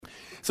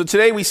So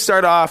today we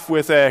start off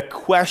with a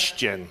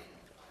question.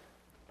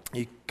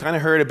 You kind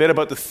of heard a bit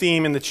about the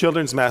theme in the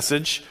children's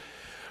message,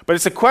 but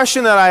it's a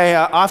question that I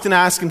often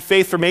ask in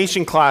faith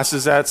formation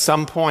classes at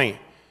some point.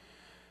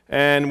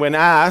 And when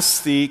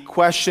asked, the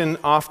question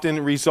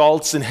often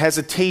results in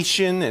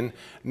hesitation and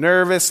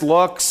nervous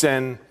looks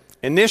and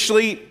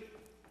initially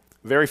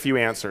very few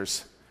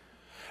answers.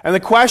 And the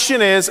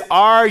question is,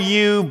 are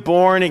you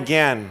born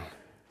again?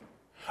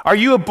 Are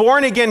you a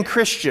born again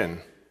Christian?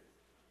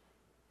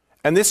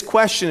 And this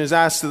question is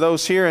asked to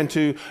those here and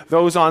to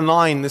those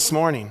online this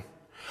morning.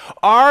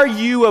 Are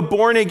you a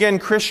born-again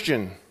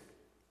Christian?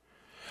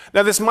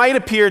 Now, this might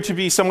appear to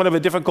be somewhat of a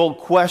difficult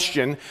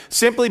question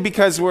simply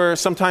because we're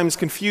sometimes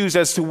confused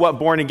as to what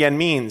born again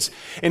means.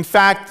 In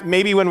fact,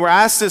 maybe when we're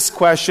asked this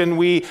question,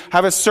 we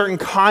have a certain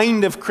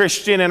kind of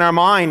Christian in our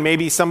mind,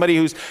 maybe somebody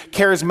who's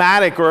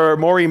charismatic or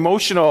more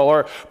emotional,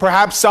 or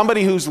perhaps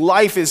somebody whose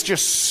life is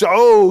just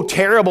so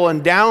terrible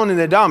and down in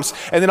the dumps.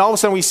 And then all of a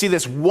sudden we see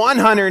this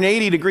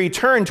 180-degree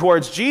turn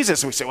towards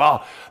Jesus, and we say,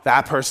 well,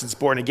 that person's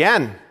born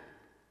again.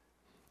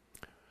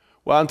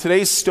 Well, in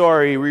today's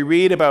story, we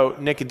read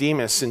about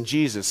Nicodemus and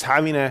Jesus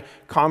having a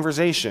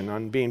conversation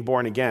on being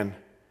born again.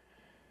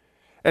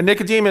 And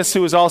Nicodemus,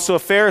 who is also a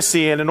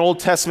Pharisee and an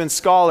Old Testament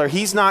scholar,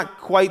 he's not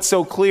quite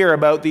so clear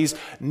about these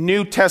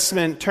New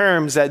Testament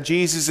terms that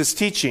Jesus is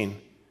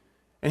teaching.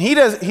 And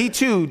he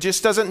too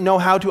just doesn't know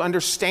how to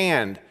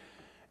understand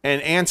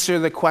and answer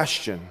the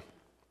question.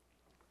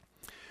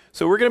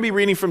 So we're going to be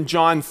reading from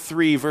John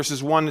 3,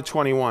 verses 1 to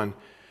 21.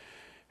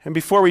 And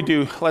before we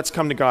do, let's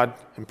come to God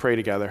and pray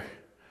together.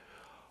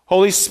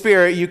 Holy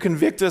Spirit, you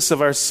convict us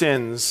of our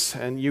sins,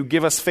 and you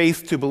give us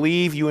faith to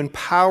believe. You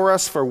empower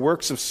us for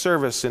works of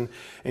service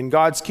in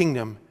God's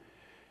kingdom.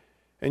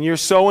 And you're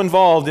so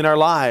involved in our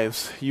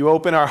lives. You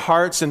open our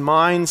hearts and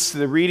minds to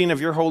the reading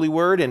of your holy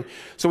word. And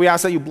so we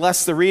ask that you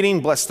bless the reading,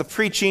 bless the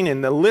preaching,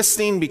 and the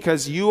listening,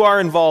 because you are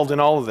involved in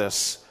all of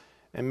this.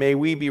 And may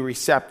we be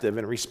receptive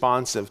and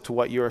responsive to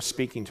what you are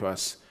speaking to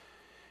us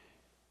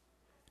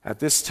at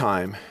this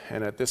time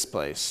and at this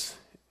place.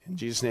 In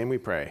Jesus' name we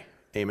pray.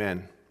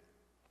 Amen.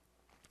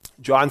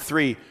 John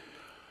 3,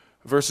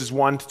 verses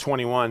 1 to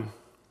 21.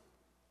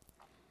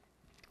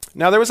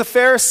 Now there was a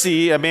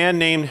Pharisee, a man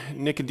named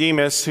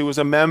Nicodemus, who was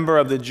a member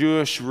of the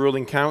Jewish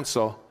ruling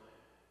council.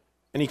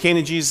 And he came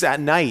to Jesus at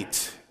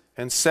night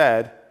and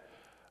said,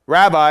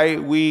 Rabbi,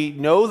 we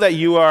know that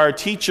you are a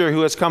teacher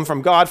who has come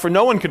from God, for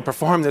no one could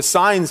perform the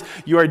signs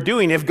you are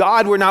doing if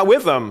God were not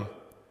with them.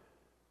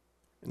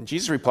 And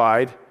Jesus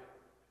replied,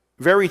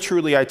 Very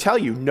truly I tell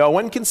you, no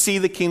one can see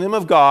the kingdom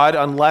of God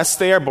unless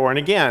they are born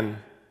again.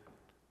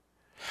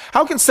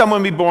 How can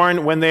someone be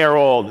born when they are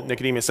old?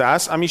 Nicodemus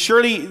asked.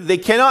 Surely they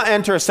cannot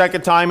enter a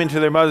second time into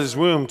their mother's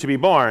womb to be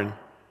born.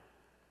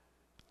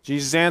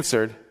 Jesus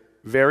answered,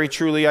 Very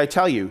truly I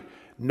tell you,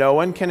 no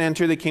one can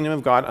enter the kingdom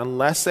of God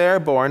unless they are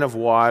born of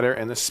water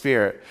and the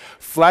Spirit.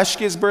 Flesh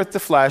gives birth to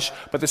flesh,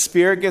 but the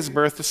Spirit gives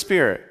birth to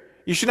spirit.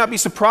 You should not be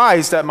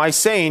surprised at my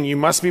saying, you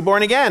must be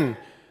born again.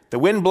 The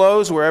wind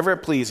blows wherever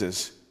it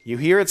pleases. You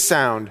hear its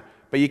sound,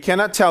 but you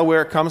cannot tell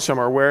where it comes from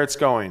or where it's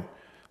going.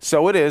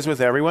 So it is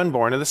with everyone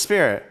born of the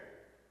Spirit.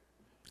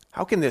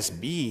 How can this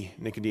be?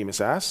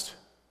 Nicodemus asked.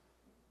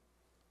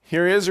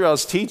 Hear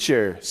Israel's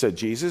teacher, said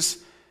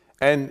Jesus,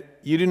 and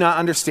you do not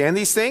understand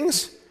these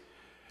things?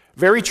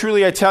 Very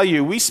truly I tell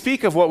you, we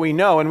speak of what we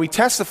know and we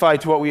testify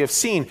to what we have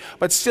seen,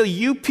 but still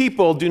you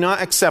people do not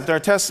accept our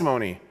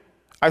testimony.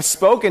 I've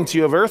spoken to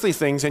you of earthly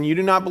things and you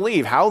do not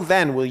believe. How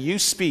then will you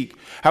speak?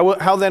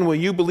 How then will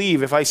you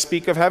believe if I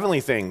speak of heavenly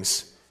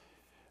things?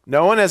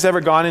 No one has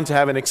ever gone into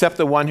heaven except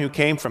the one who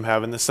came from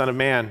heaven, the Son of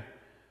Man.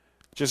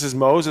 Just as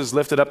Moses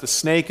lifted up the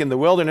snake in the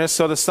wilderness,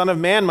 so the Son of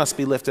Man must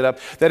be lifted up,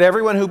 that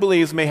everyone who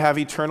believes may have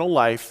eternal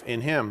life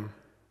in him.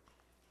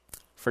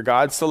 For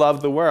God so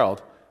loved the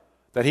world,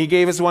 that he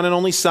gave his one and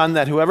only Son,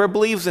 that whoever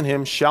believes in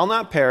him shall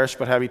not perish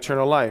but have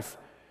eternal life.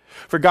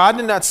 For God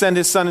did not send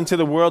his Son into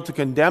the world to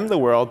condemn the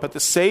world, but to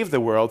save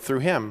the world through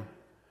him.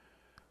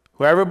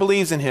 Whoever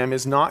believes in him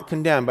is not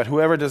condemned, but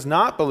whoever does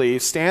not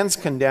believe stands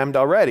condemned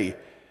already,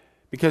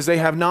 because they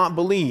have not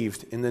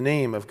believed in the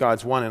name of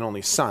God's one and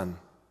only Son.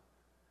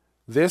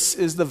 This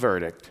is the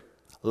verdict.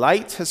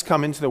 Light has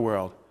come into the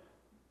world,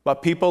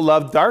 but people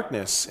loved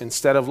darkness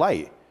instead of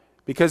light,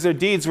 because their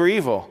deeds were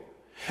evil.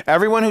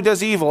 Everyone who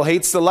does evil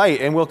hates the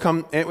light and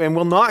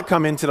will not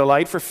come into the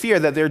light for fear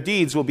that their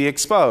deeds will be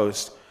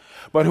exposed.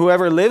 But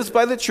whoever lives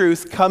by the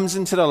truth comes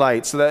into the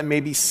light, so that it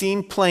may be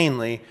seen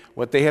plainly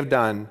what they have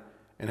done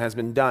and has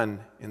been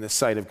done in the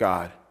sight of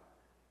God.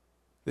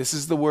 This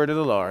is the word of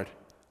the Lord.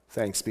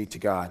 Thanks be to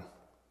God.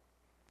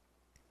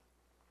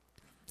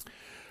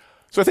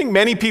 So I think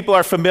many people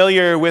are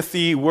familiar with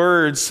the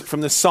words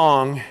from the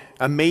song,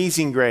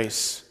 Amazing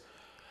Grace.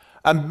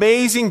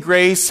 Amazing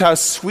grace, how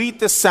sweet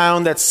the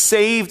sound that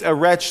saved a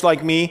wretch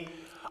like me.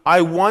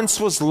 I once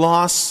was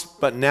lost,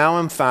 but now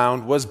am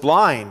found, was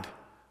blind,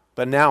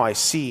 but now I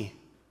see.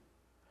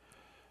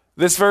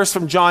 This verse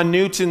from John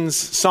Newton's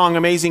song,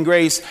 Amazing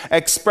Grace,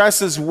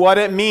 expresses what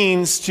it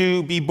means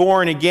to be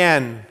born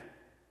again.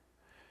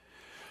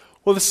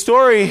 Well, the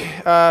story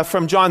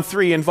from John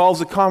 3 involves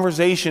a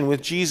conversation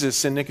with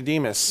Jesus and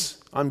Nicodemus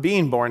on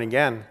being born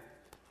again.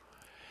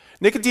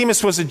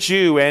 Nicodemus was a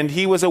Jew, and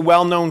he was a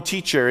well-known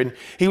teacher, and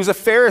he was a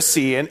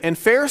Pharisee, and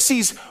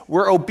Pharisees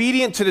were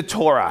obedient to the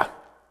Torah.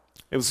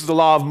 It was the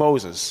law of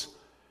Moses.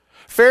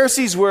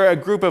 Pharisees were a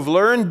group of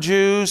learned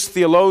Jews,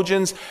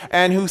 theologians,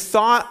 and who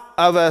thought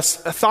a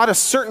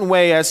certain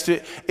way as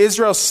to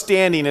Israel's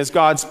standing as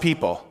God's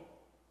people.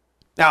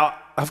 Now,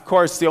 of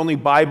course, the only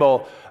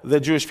Bible the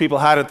Jewish people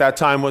had at that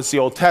time was the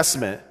Old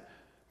Testament.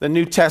 The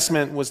New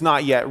Testament was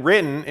not yet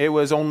written. It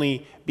was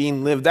only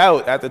being lived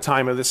out at the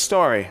time of this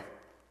story.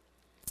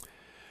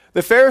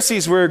 The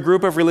Pharisees were a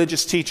group of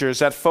religious teachers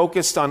that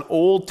focused on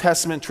Old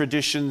Testament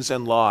traditions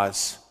and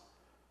laws.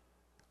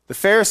 The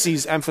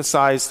Pharisees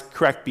emphasized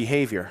correct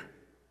behavior.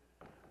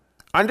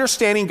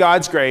 Understanding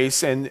God's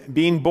grace and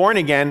being born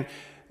again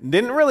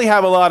didn't really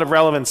have a lot of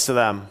relevance to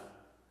them.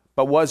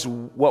 But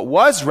what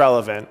was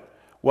relevant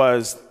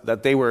was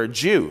that they were a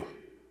Jew.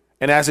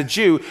 And as a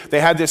Jew, they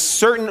had this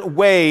certain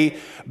way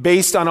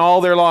based on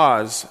all their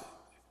laws.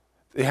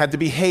 They had to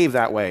behave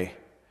that way.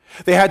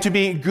 They had to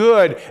be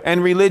good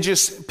and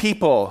religious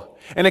people.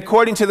 And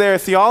according to their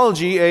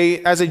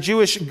theology, as a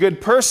Jewish good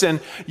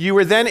person, you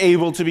were then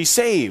able to be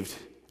saved.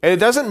 And it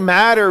doesn't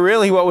matter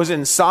really what was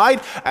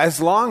inside, as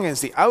long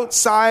as the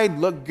outside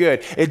looked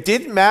good. It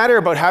didn't matter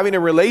about having a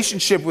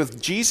relationship with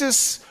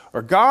Jesus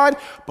or God,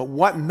 but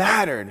what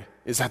mattered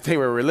is that they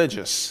were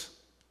religious.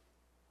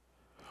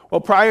 Well,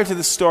 prior to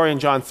the story in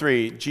John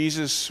 3,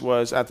 Jesus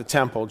was at the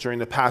temple during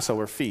the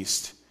Passover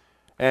feast.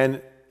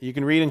 And you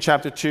can read in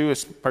chapter 2,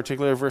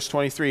 particularly verse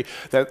 23,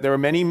 that there were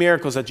many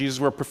miracles that Jesus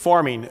were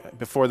performing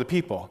before the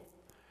people.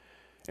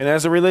 And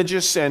as a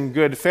religious and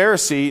good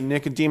Pharisee,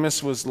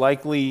 Nicodemus was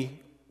likely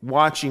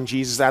watching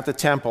Jesus at the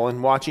temple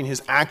and watching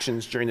his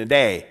actions during the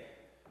day.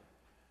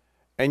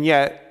 And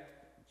yet,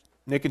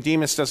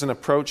 Nicodemus doesn't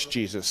approach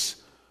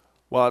Jesus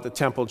while at the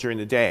temple during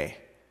the day.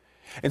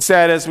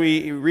 Instead, as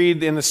we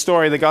read in the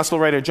story, the gospel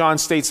writer John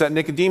states that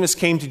Nicodemus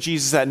came to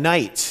Jesus at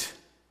night.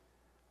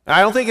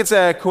 I don't think it's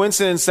a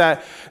coincidence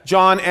that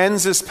John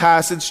ends this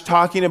passage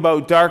talking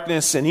about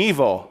darkness and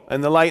evil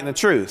and the light and the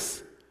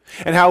truth,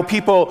 and how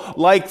people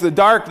like the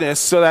darkness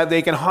so that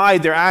they can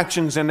hide their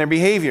actions and their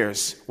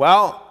behaviors.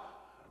 Well,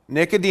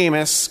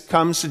 Nicodemus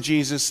comes to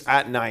Jesus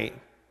at night.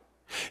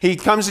 He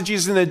comes to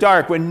Jesus in the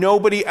dark when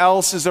nobody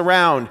else is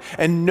around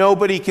and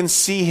nobody can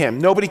see him.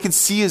 Nobody can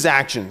see his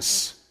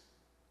actions.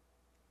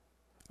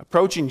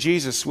 Approaching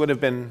Jesus during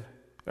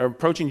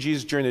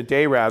the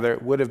day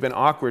would have been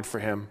awkward for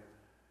him.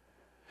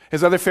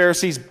 His other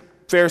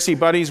Pharisee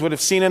buddies would have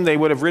seen him, they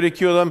would have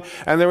ridiculed him,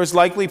 and there was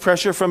likely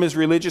pressure from his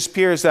religious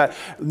peers that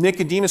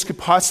Nicodemus could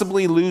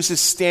possibly lose his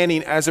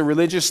standing as a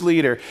religious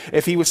leader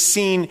if he was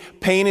seen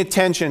paying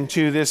attention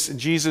to this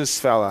Jesus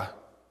fella.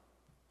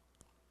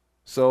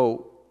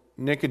 So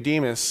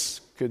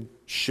Nicodemus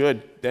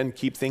should then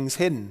keep things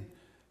hidden.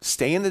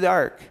 Stay in the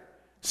dark.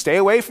 Stay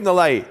away from the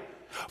light.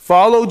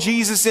 Follow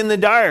Jesus in the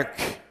dark.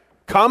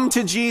 Come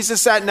to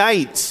Jesus at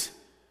night.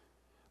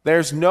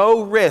 There's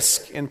no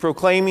risk in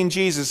proclaiming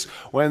Jesus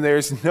when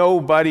there's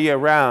nobody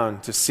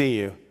around to see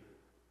you.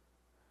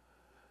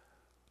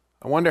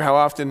 I wonder how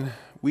often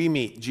we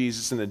meet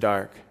Jesus in the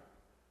dark,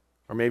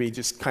 or maybe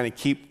just kind of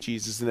keep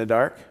Jesus in the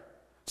dark,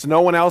 so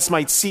no one else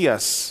might see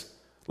us,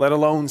 let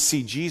alone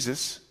see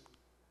Jesus.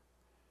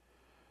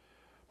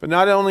 But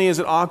not only is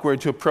it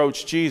awkward to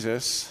approach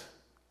Jesus,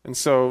 and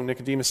so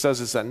Nicodemus does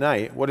this at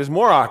night, what is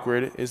more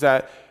awkward is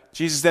that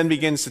Jesus then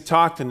begins to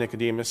talk to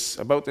Nicodemus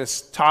about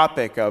this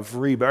topic of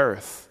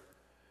rebirth.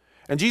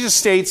 And Jesus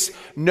states,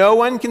 no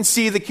one can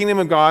see the kingdom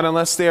of God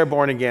unless they are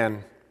born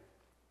again.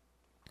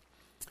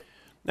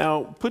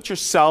 Now, put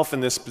yourself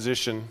in this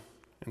position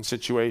and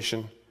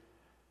situation.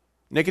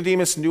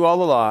 Nicodemus knew all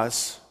the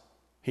laws.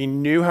 He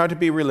knew how to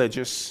be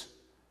religious.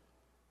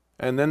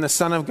 And then the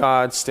Son of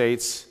God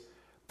states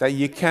that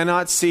you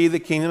cannot see the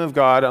kingdom of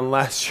God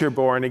unless you're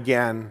born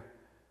again.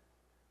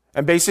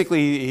 And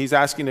basically, he's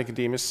asking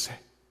Nicodemus,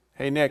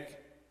 hey,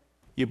 Nick,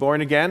 you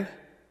born again?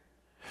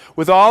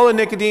 With all of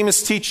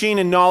Nicodemus' teaching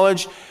and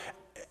knowledge,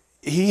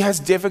 he has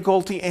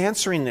difficulty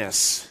answering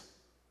this.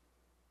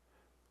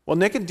 Well,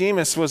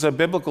 Nicodemus was a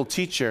biblical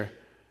teacher.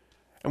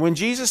 And when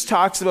Jesus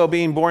talks about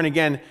being born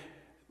again,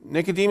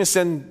 Nicodemus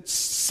then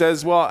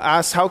says, well,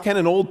 ask, how can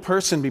an old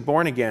person be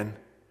born again?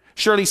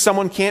 Surely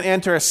someone can't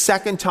enter a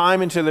second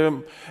time into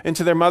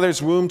their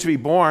mother's womb to be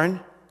born.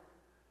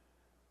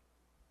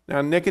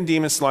 Now,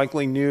 Nicodemus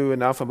likely knew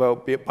enough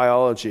about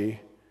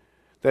biology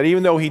that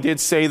even though he did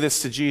say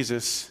this to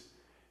Jesus,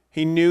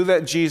 he knew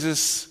that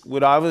Jesus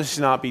would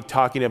obviously not be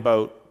talking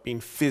about being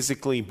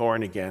physically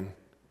born again.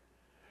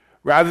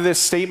 Rather, this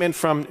statement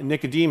from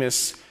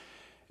Nicodemus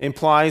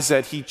implies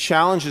that he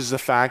challenges the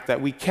fact that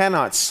we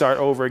cannot start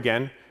over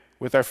again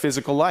with our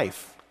physical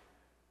life.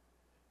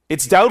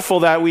 It's doubtful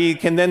that we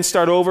can then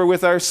start over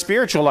with our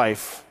spiritual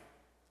life,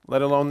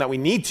 let alone that we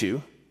need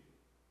to.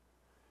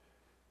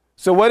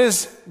 So what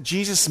does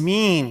Jesus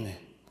mean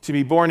to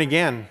be born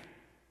again?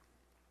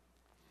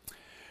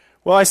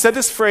 Well, I said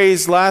this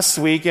phrase last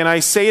week, and I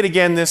say it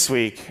again this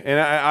week. And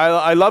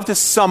I love to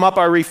sum up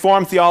our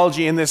Reformed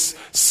theology in this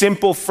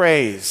simple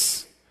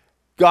phrase.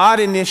 God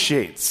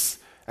initiates,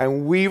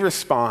 and we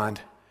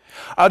respond.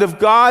 Out of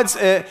God's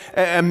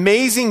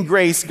amazing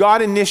grace,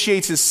 God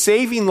initiates his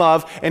saving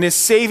love and his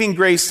saving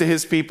grace to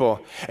his people.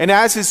 And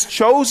as his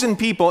chosen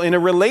people in a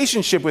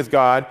relationship with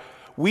God,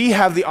 we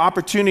have the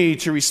opportunity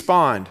to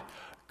respond.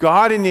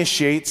 God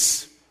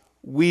initiates,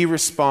 we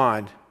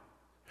respond.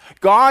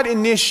 God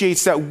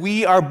initiates that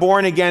we are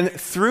born again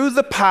through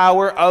the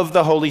power of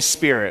the Holy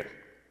Spirit.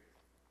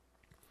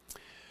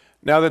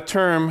 Now, the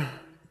term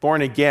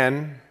born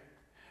again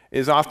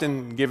is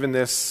often given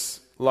this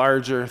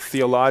larger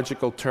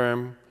theological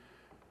term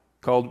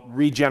called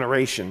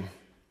regeneration.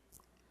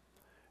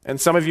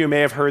 And some of you may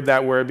have heard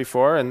that word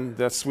before, and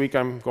this week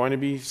I'm going to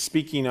be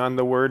speaking on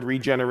the word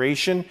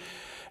regeneration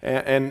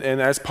and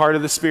as part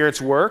of the Spirit's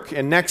work.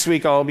 And next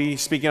week I'll be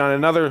speaking on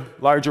another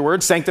larger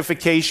word,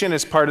 sanctification,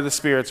 as part of the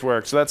Spirit's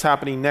work. So that's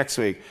happening next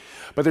week.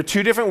 But they're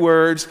two different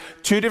words,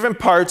 two different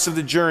parts of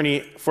the journey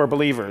for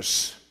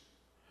believers.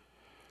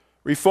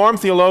 Reformed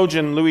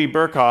theologian Louis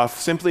Berkhoff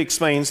simply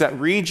explains that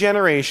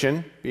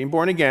regeneration, being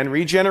born again,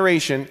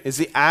 regeneration is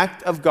the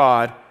act of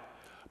God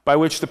by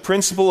which the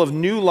principle of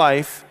new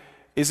life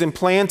is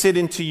implanted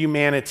into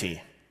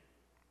humanity.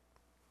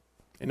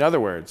 In other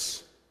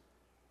words,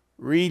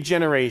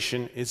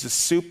 regeneration is the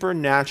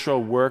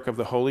supernatural work of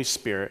the Holy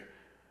Spirit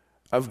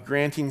of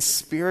granting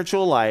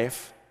spiritual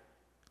life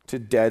to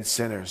dead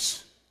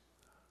sinners.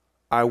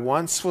 I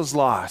once was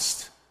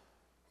lost,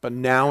 but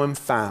now am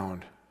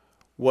found.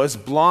 Was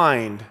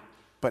blind,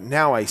 but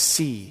now I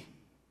see.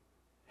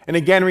 And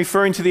again,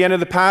 referring to the end of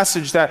the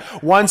passage,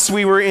 that once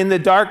we were in the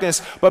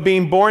darkness, but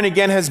being born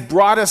again has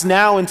brought us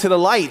now into the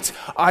light.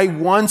 I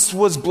once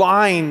was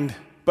blind,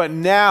 but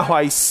now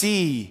I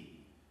see.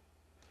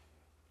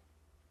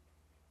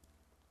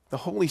 The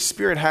Holy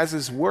Spirit has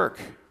his work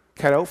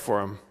cut out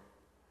for him.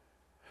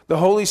 The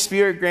Holy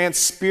Spirit grants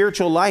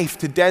spiritual life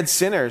to dead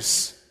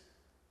sinners.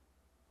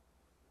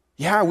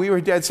 Yeah, we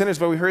were dead sinners,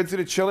 but we heard through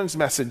the children's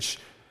message,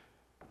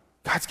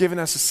 God's given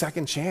us a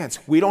second chance.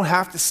 We don't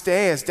have to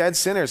stay as dead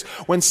sinners.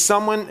 When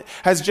someone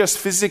has just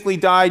physically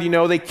died,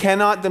 they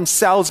cannot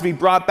themselves be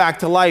brought back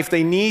to life.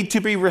 They need to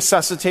be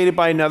resuscitated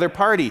by another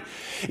party.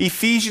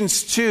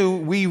 Ephesians 2,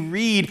 we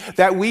read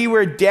that we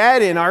were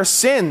dead in our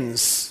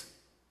sins.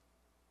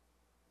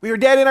 We were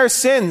dead in our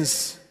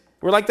sins.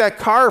 We're like that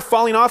car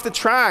falling off the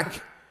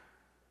track.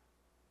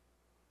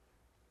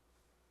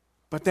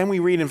 But then we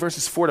read in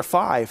verses 4 to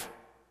 5,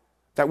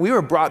 that we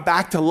were brought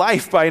back to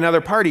life by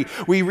another party.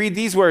 We read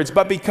these words,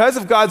 but because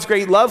of God's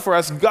great love for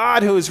us,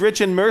 God, who is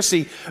rich in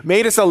mercy,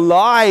 made us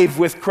alive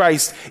with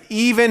Christ,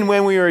 even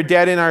when we were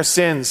dead in our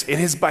sins. It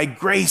is by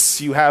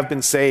grace you have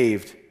been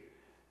saved.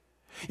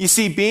 You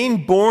see,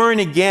 being born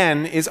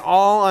again is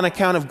all on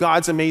account of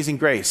God's amazing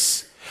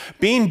grace.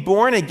 Being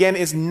born again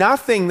is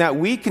nothing that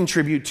we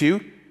contribute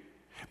to.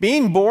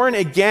 Being born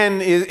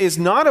again is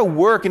not a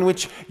work in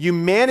which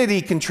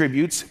humanity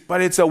contributes,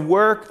 but it's a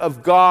work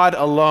of God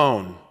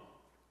alone.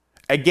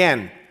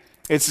 Again,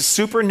 it's a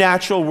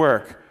supernatural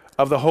work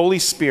of the Holy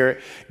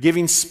Spirit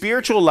giving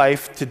spiritual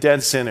life to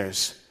dead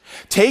sinners,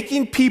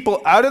 taking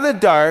people out of the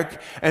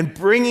dark and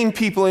bringing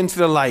people into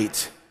the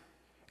light.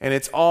 And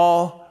it's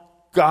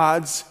all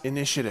God's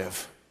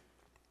initiative.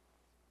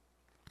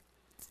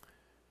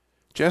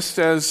 Just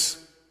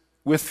as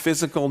with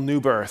physical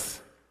new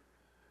birth,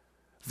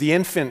 the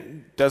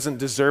infant doesn't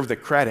deserve the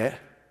credit,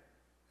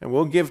 and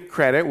we'll give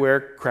credit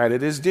where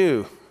credit is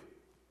due,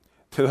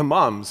 to the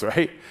moms,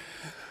 right?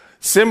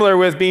 Similar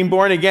with being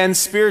born again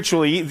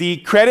spiritually, the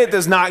credit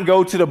does not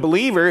go to the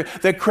believer.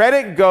 The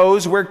credit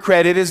goes where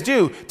credit is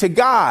due, to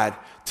God,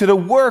 to the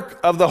work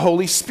of the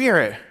Holy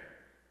Spirit.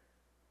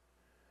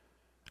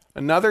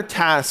 Another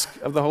task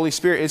of the Holy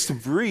Spirit is to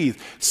breathe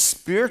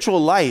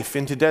spiritual life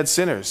into dead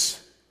sinners.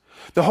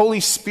 The Holy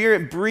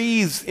Spirit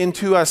breathes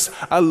into us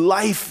a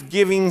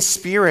life-giving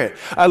spirit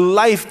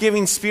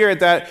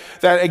that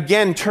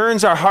again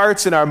turns our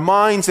hearts and our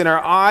minds and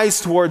our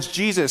eyes towards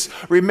Jesus.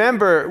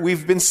 Remember,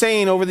 we've been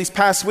saying over these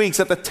past weeks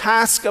that the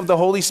task of the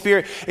Holy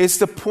Spirit is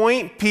to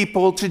point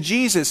people to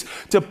Jesus,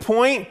 to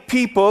point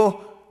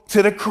people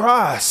to the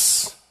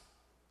cross.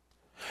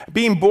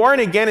 Being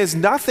born again is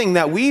nothing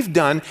that we've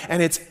done,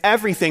 and it's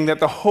everything that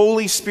the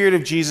Holy Spirit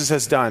of Jesus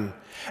has done.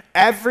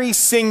 Every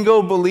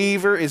single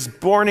believer is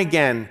born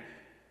again.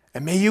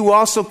 And may you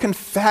also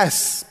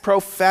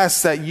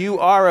profess that you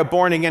are a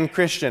born-again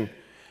Christian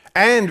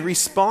and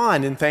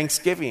respond in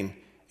thanksgiving,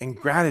 in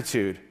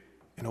gratitude,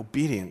 and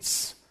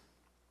obedience.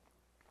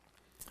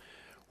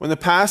 When the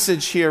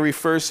passage here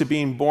refers to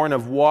being born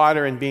of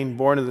water and being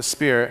born of the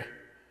Spirit,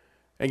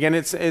 again,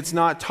 it's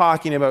not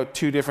talking about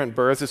two different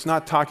births. It's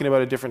not talking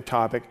about a different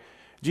topic.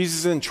 Jesus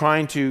isn't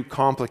trying to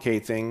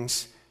complicate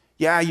things.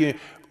 Yeah,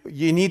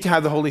 you need to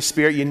have the Holy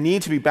Spirit. You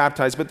need to be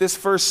baptized. But this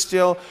verse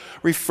still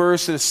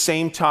refers to the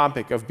same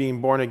topic of being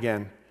born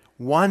again.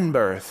 One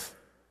birth,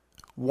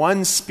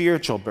 one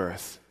spiritual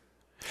birth.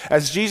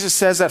 As Jesus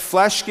says that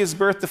flesh gives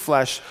birth to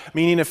flesh,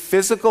 meaning a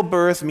physical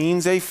birth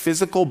means a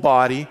physical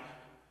body,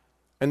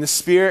 and the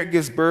Spirit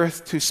gives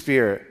birth to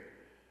spirit.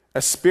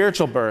 A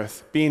spiritual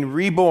birth, being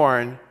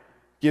reborn,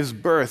 gives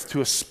birth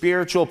to a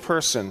spiritual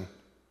person.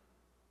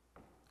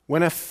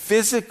 When a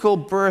physical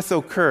birth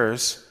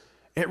occurs,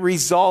 it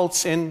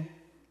results in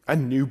a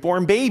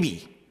newborn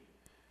baby.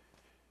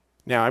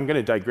 Now, I'm going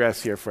to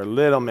digress here for a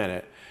little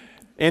minute.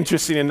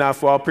 Interesting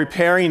enough, while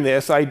preparing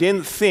this, I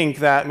didn't think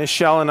that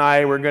Michelle and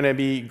I were going to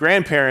be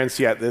grandparents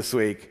yet this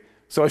week.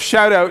 So a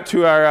shout out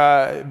to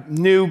our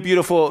new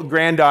beautiful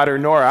granddaughter,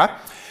 Nora.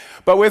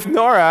 But with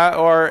Nora,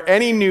 or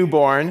any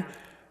newborn,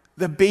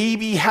 the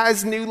baby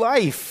has new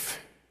life.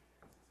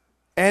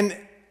 And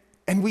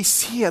we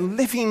see a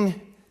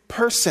living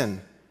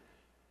person.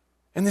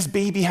 And this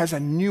baby has a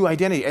new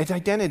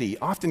identity,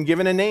 often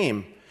given a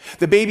name.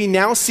 The baby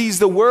now sees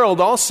the world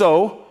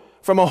also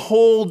from a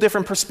whole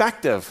different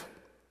perspective.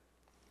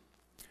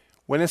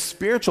 When a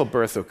spiritual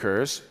birth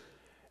occurs,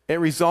 it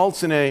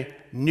results in a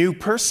new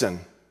person.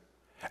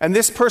 And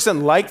this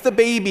person, like the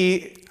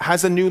baby,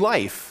 has a new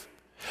life.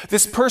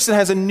 This person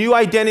has a new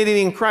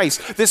identity in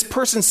Christ. This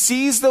person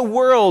sees the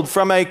world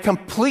from a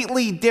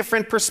completely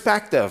different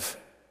perspective.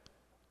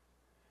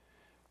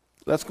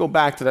 Let's go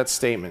back to that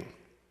statement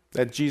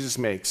that Jesus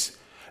makes.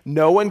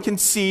 No one can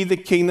see the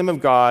kingdom of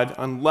God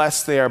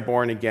unless they are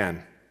born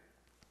again.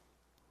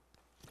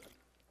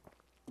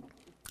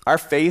 Our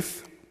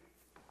faith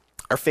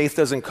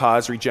doesn't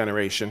cause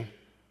regeneration,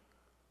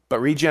 but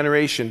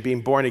regeneration,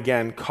 being born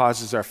again,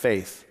 causes our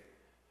faith.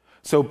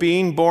 So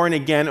being born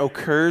again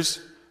occurs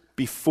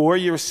before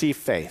you receive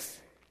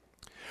faith.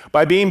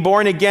 By being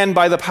born again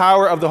by the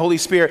power of the Holy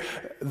Spirit,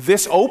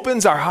 this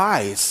opens our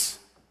eyes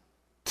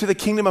to the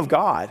kingdom of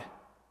God.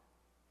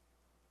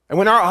 And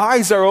when our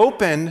eyes are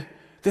open,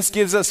 this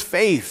gives us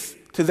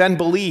faith to then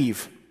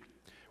believe.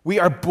 We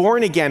are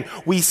born again.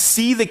 We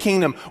see the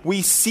kingdom.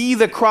 We see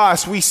the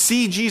cross. We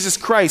see Jesus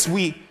Christ.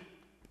 We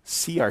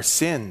see our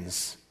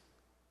sins.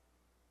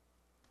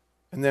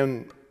 And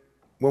then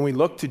when we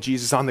look to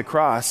Jesus on the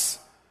cross,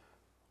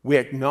 we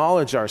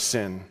acknowledge our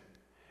sin.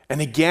 And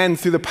again,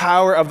 through the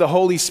power of the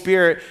Holy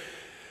Spirit,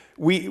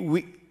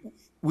 we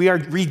are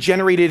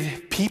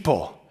regenerated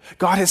people.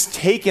 God has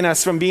taken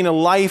us from being a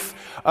life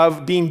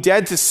of being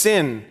dead to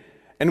sin,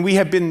 and we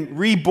have been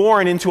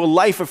reborn into a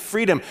life of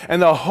freedom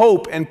and the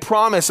hope and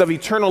promise of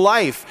eternal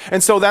life.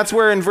 And so that's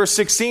where in verse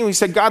 16 we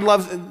said God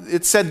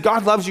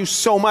loves you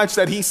so much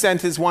that he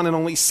sent his one and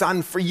only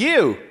Son for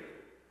you.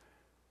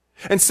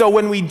 And so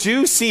when we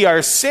do see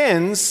our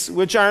sins,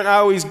 which aren't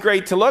always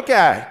great to look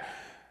at,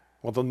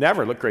 well, they'll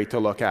never look great to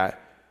look at,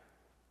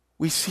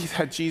 we see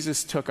that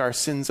Jesus took our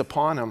sins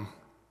upon him.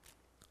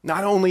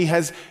 Not only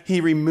has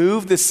he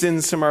removed the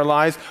sins from our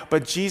lives,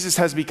 but Jesus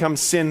has become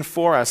sin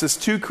for us. As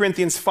 2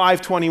 Corinthians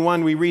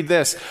 5:21, we read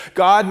this: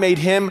 God made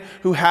him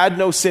who had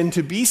no sin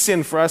to be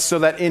sin for us, so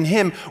that in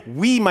him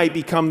we might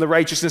become the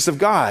righteousness of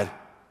God.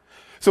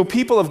 So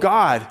people of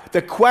God,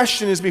 the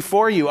question is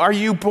before you: are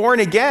you born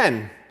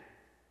again?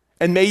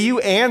 And may you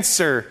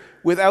answer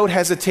without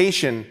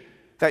hesitation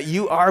that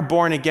you are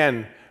born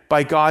again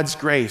by God's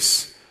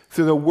grace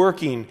through the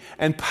working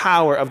and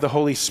power of the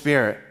Holy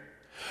Spirit.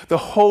 The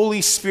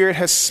Holy Spirit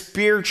has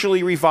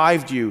spiritually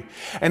revived you,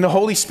 and the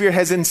Holy Spirit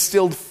has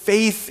instilled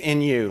faith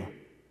in you.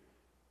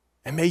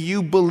 And may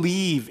you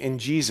believe in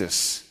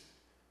Jesus,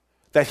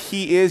 that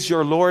he is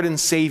your Lord and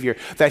Savior,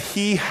 that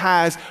he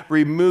has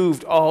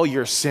removed all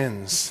your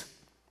sins.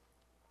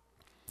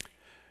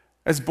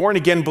 As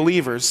born-again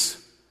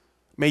believers,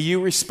 may you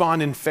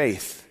respond in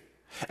faith.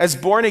 As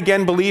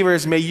born-again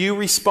believers, may you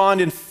respond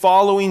in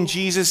following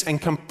Jesus and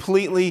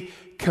completely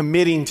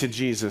committing to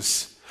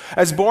Jesus.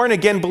 As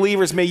born-again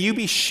believers, may you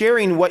be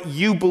sharing what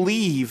you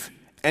believe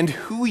and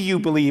who you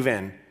believe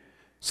in,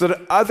 so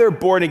that other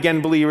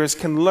born-again believers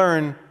can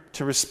learn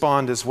to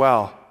respond as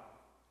well.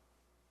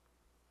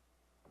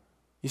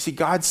 You see,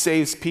 God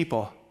saves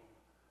people,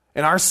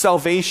 and our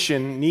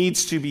salvation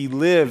needs to be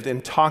lived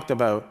and talked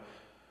about.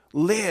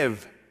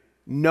 Live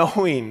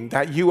knowing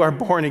that you are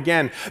born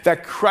again,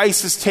 that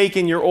Christ has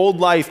taken your old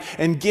life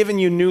and given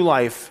you new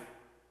life,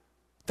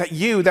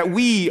 that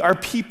we are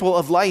people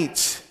of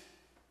light.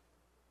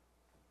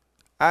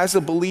 As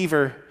a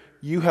believer,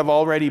 you have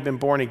already been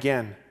born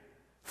again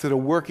through the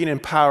working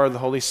and power of the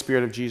Holy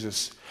Spirit of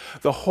Jesus.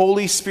 The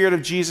Holy Spirit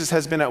of Jesus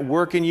has been at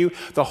work in you.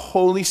 The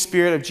Holy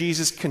Spirit of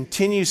Jesus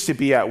continues to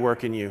be at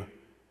work in you.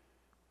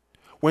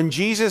 When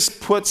Jesus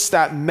puts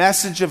that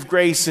message of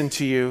grace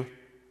into you,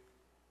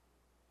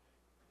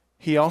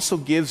 he also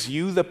gives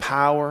you the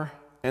power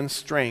and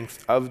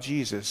strength of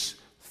Jesus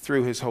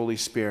through his Holy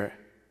Spirit.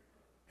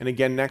 And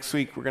again, next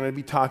week, we're going to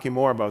be talking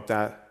more about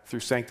that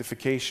through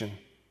sanctification.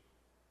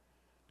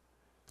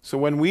 So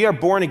when we are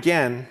born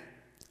again,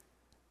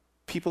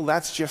 people,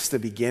 that's just the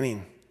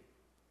beginning.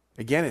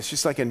 Again, it's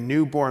just like a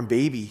newborn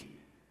baby.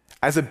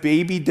 As a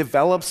baby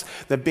develops,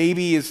 the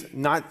baby is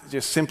not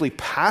just simply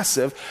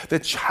passive. The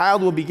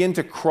child will begin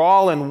to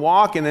crawl and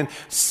walk and then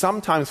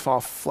sometimes fall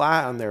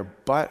flat on their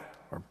butt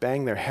or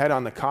bang their head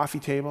on the coffee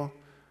table.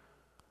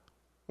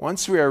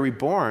 once we are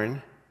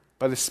reborn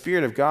by the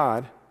Spirit of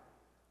God,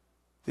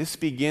 this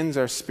begins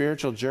our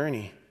spiritual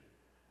journey.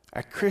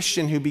 A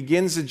Christian who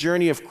begins the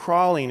journey of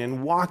crawling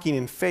and walking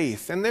in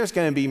faith. And there's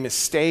going to be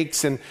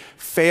mistakes and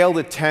failed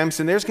attempts,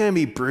 and there's going to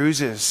be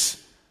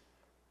bruises.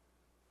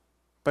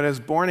 But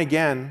as born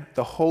again,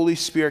 the Holy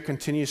Spirit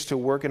continues to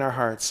work in our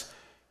hearts,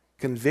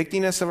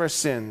 convicting us of our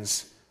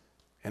sins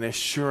and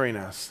assuring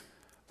us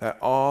that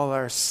all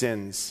our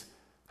sins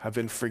have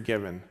been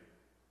forgiven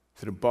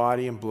through the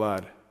body and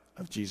blood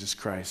of Jesus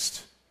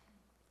Christ.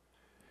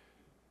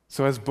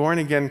 So as born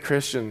again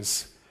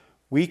Christians,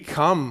 we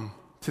come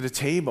to the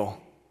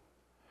table.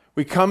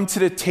 We come to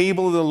the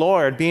table of the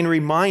Lord, being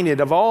reminded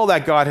of all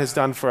that God has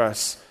done for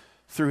us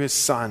through his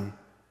Son.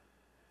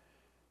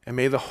 And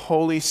may the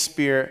Holy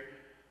Spirit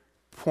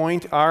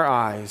point our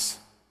eyes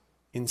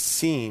in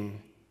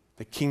seeing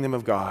the kingdom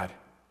of God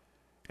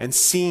and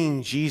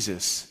seeing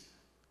Jesus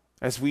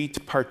as we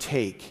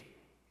partake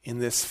in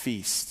this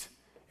feast,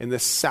 in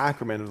this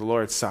sacrament of the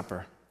Lord's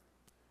Supper.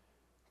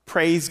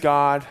 Praise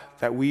God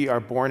that we are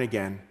born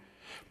again.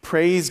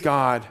 Praise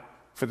God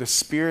for the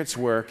Spirit's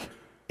work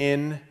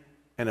in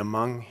and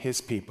among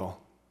his people.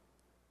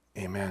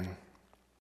 Amen.